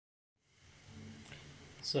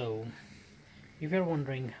So if you're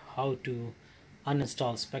wondering how to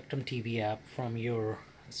uninstall Spectrum TV app from your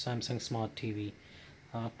Samsung Smart TV,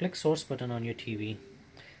 click source button on your TV,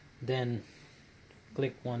 then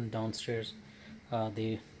click one downstairs,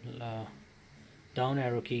 the uh, down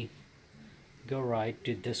arrow key, go right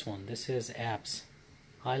to this one. This is apps.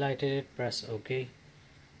 Highlight it, press OK,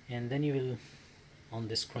 and then you will on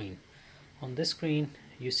this screen. On this screen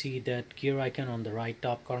you see that gear icon on the right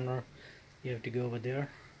top corner. You have to go over there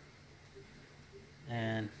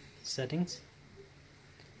and settings,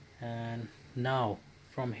 and now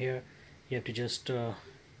from here you have to just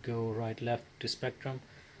go right left to Spectrum,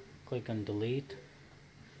 click on delete,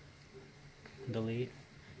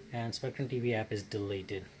 and Spectrum TV app is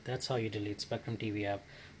deleted. That's how you delete Spectrum TV app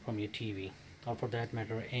from your TV, or for that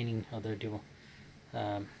matter any other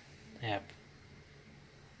app.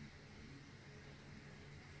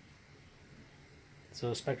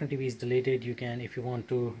 So Spectrum TV is deleted. You can, if you want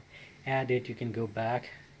to add it, you can go back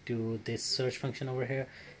to this search function over here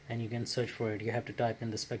and you can search for it. You have to type in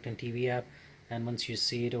the Spectrum TV app, and once you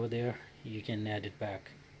see it over there you can add it back.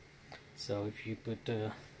 So if you put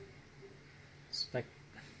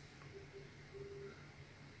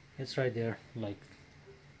it's right there, like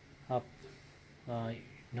up.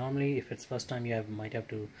 Normally if it's first time you might have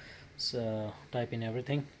to type in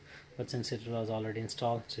everything, but since it was already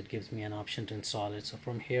installed, so it gives me an option to install it. So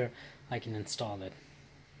from here I can install it.